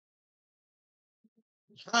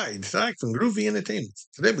Hi, it's Alex from Groovy Entertainment.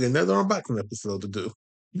 Today we got another unboxing episode to do.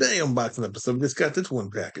 Today unboxing episode, we just got this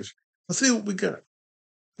one package. Let's see what we got.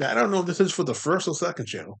 Now I don't know if this is for the first or second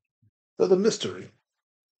channel. So the mystery.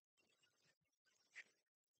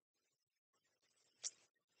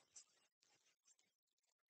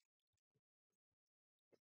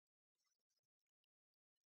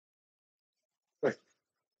 Right.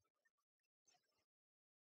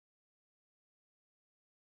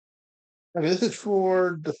 Okay, this is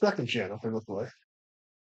for the second channel, it looks like.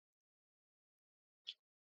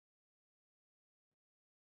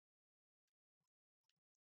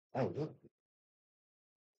 Oh, look.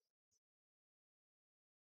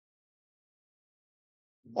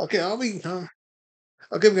 Okay,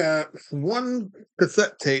 okay, we got one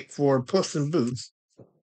cassette tape for Puss in Boots.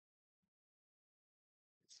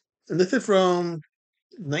 And this is from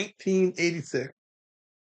 1986.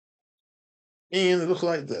 And it looks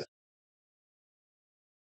like this.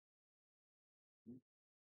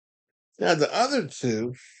 Now the other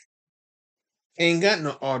two ain't got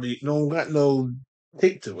no audio, no got no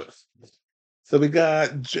tape to it. So we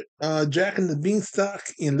got Jack and the Beanstalk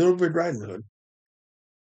and Little Red Riding Hood.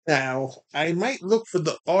 Now, I might look for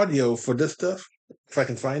the audio for this stuff if I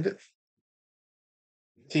can find it.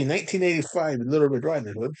 See, 1985, Little Red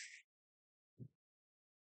Riding Hood,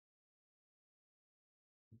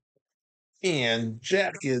 and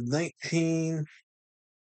Jack is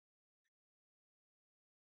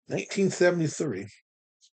 1973. And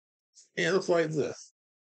it looks like this.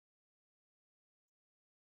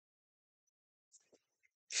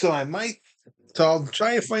 So I'll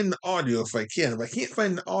try and find the audio if I can. If I can't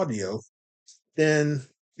find the audio, then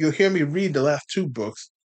you'll hear me read the last two books,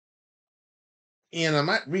 and I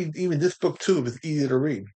might read even this book too if it's easier to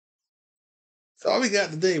read. So all we got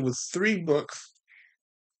today was three books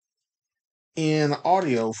and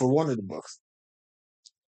audio for one of the books.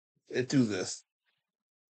 It do this.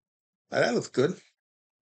 Now, that looks good.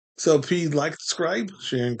 So please like, subscribe,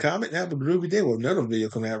 share, and comment. Have a groovy day with another video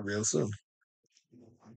coming out real soon.